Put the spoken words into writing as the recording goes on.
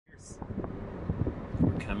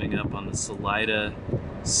coming up on the Salida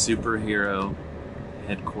superhero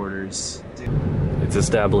headquarters. Its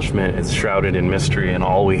establishment is shrouded in mystery, and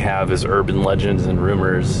all we have is urban legends and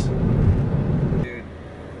rumors. Dude,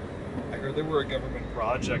 I heard there were a government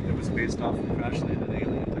project that was based off of crash-landed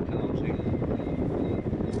alien technology.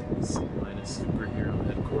 Salida superhero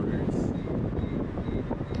headquarters.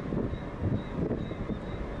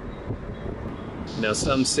 Now,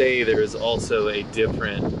 some say there is also a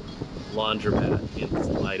different laundromat in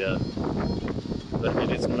Salida, but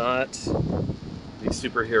it is not the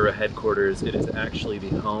superhero headquarters. It is actually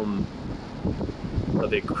the home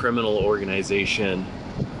of a criminal organization,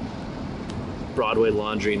 Broadway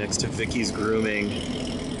Laundry, next to Vicky's Grooming.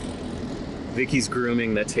 Vicky's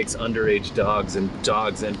Grooming that takes underage dogs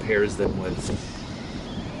and pairs them with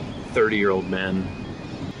 30-year-old men.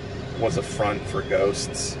 Was a front for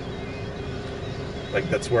ghosts. Like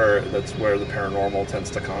that's where the paranormal tends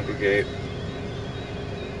to congregate,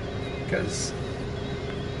 because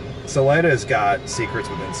Salida's got secrets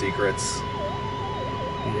within secrets.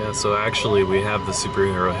 Yeah, so actually we have the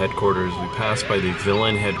superhero headquarters. We passed by the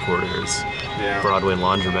villain headquarters, Yeah. Broadway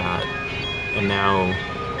Laundromat, and now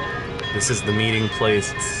this is the meeting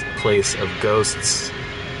place of ghosts,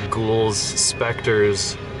 ghouls,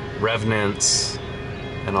 specters, revenants,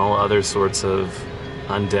 and all other sorts of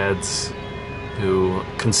undeads who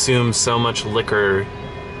consume so much liquor,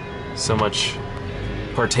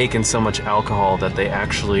 partake in so much alcohol that they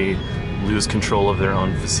actually lose control of their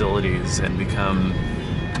own facilities and become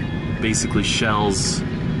basically shells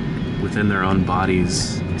within their own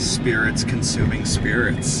bodies. Spirits consuming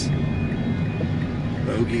spirits.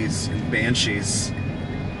 Bogies and banshees.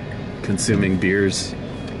 Consuming beers.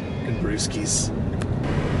 And brewskis.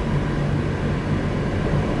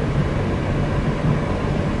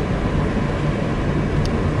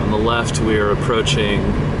 On the left, we are approaching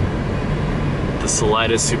the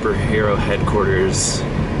Salida superhero headquarters.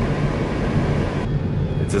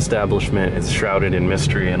 Its establishment is shrouded in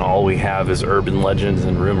mystery, and all we have is urban legends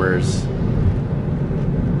and rumors.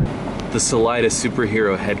 The Salida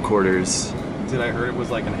superhero headquarters. I heard it was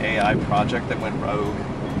like an AI project that went rogue.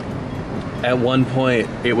 At one point,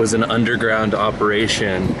 it was an underground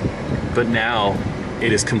operation, but now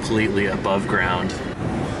it is completely above ground.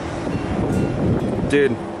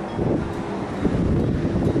 Dude,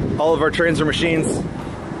 all of our trains are machines.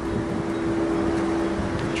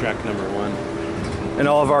 Track number 1. And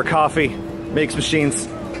all of our coffee makes machines.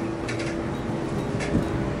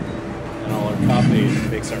 And all our coffee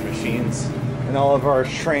makes our machines. And all of our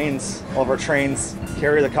trains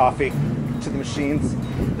carry the coffee to the machines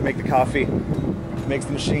to make the coffee. Makes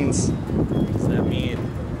the machines. Does that mean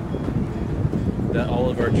that all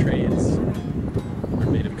of our trains are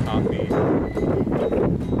made of coffee?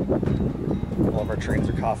 All of our trains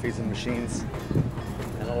are coffees and machines.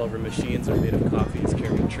 And all of our machines are made of coffees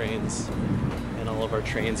carrying trains. And all of our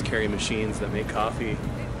trains carry machines that make coffee.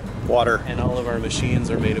 Water. And all of our machines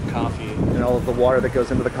are made of coffee. And all of the water that goes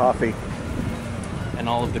into the coffee. And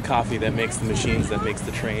all of the coffee that makes the machines that makes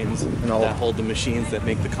the trains. And all that hold the machines that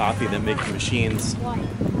make the coffee that make the machines.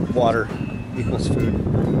 Water equals food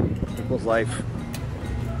equals life.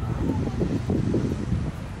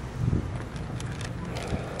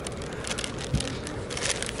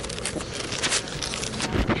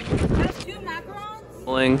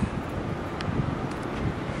 Rolling.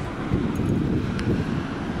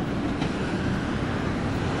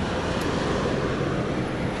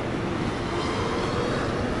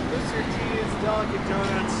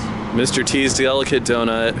 Mr. T's Delicate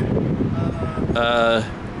Donut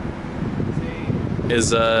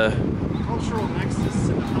is a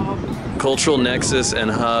cultural nexus and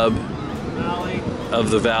hub of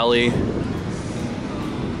the valley.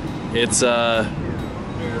 It's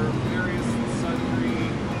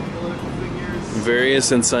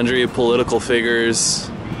various and sundry political figures,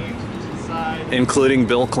 including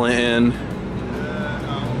Bill Clinton,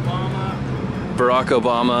 Barack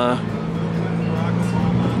Obama,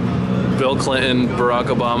 Bill Clinton, Barack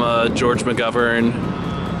Obama, George McGovern,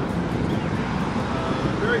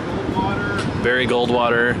 Barry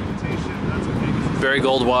Goldwater. Barry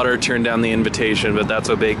Goldwater turned down the invitation, but that's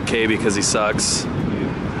okay because he sucks.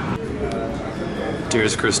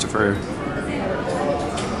 Dearest Christopher,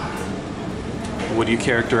 would you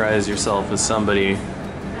characterize yourself as somebody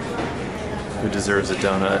who deserves a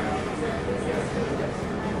donut?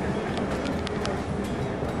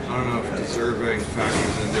 I don't know if deserving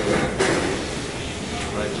factors into it,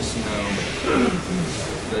 but I just know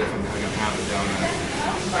that if I'm going to have a donut,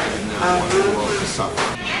 I didn't know I want the world to suffer.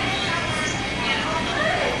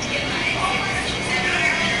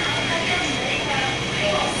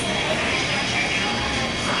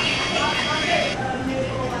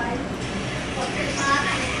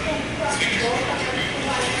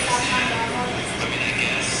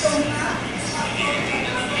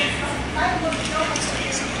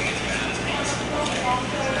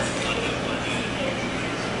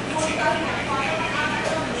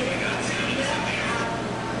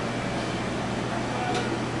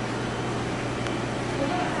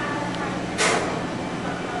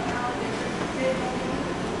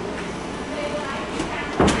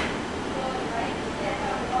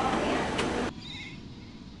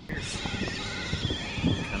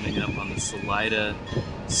 Salida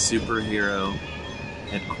superhero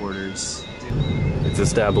headquarters. Its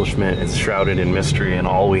establishment is shrouded in mystery, and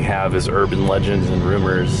all we have is urban legends and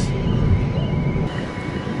rumors.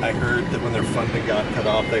 I heard that when their funding got cut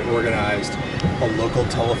off, they organized a local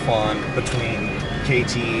telethon between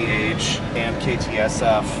KTEH and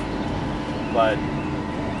KTSF, but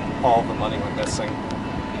all the money went missing.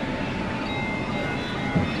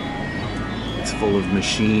 It's full of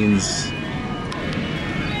machines.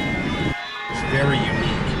 It's very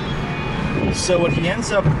unique. So what he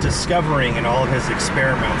ends up discovering in all of his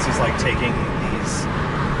experiments is like taking these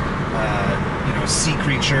sea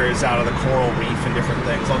creatures out of the coral reef and different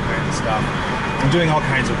things, all kinds of stuff, and doing all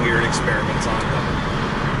kinds of weird experiments on them.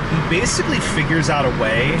 He basically figures out a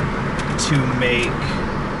way to make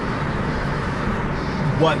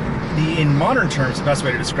what in modern terms, the best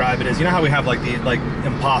way to describe it is, you know how we have like the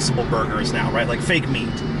impossible burgers now, right? Like fake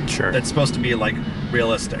meat. Sure. That's supposed to be like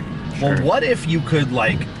realistic. Sure. Well, what if you could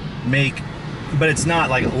like make, but it's not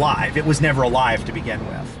like alive. It was never alive to begin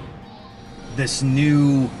with. This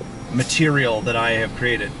new material that I have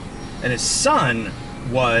created. And his son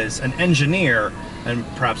was an engineer, and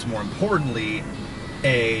perhaps more importantly,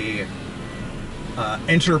 a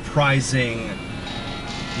enterprising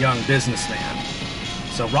young businessman.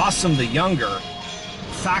 So Rossum the Younger,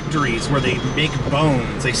 factories where they make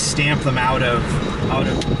bones, they stamp them out of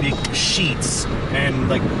big sheets, and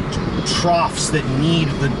like troughs that need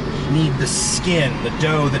the skin, the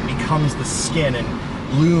dough that becomes the skin, and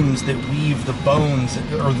looms that weave the bones,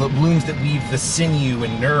 or the looms that weave the sinew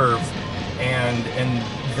and nerve,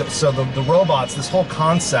 so the robots, this whole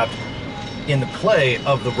concept in the play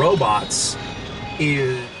of the robots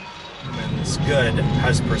is good,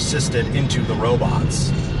 has persisted into the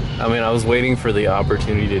robots. I mean, I was waiting for the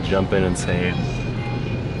opportunity to jump in and say it.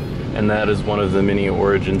 And that is one of the many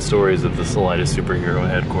origin stories of the Salida superhero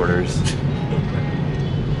headquarters.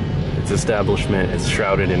 Its establishment is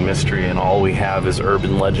shrouded in mystery, and all we have is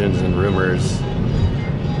urban legends and rumors.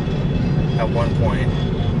 At one point,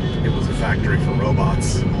 it was a factory for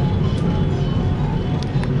robots.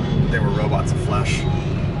 They were robots of flesh.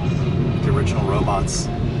 The original robots.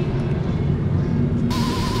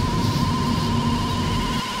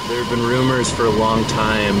 There have been rumors for a long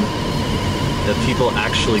time that people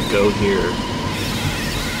actually go here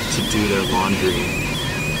to do their laundry.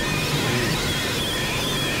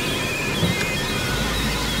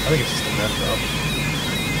 I think it's just a myth, though.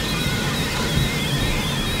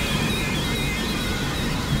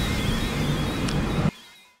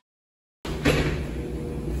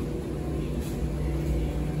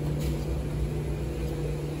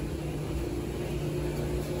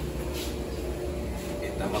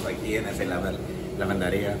 Estamos aquí en esa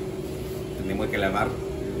lavandería. Tenemos que lavar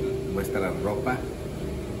nuestra ropa.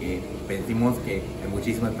 Pedimos que hay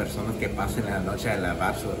muchísimas personas que pasen la noche a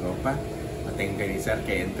lavar su ropa. No tengo que decir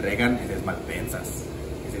que entregan esas malpensas.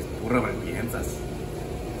 Esas puras malpensas.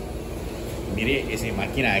 Mire esa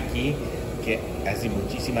máquina aquí que hace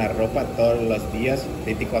muchísima ropa todos los días,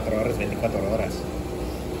 24 horas, 24 horas.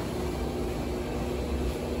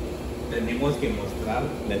 Tenemos que mostrar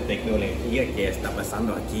la tecnología que está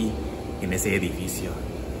pasando aquí en ese edificio.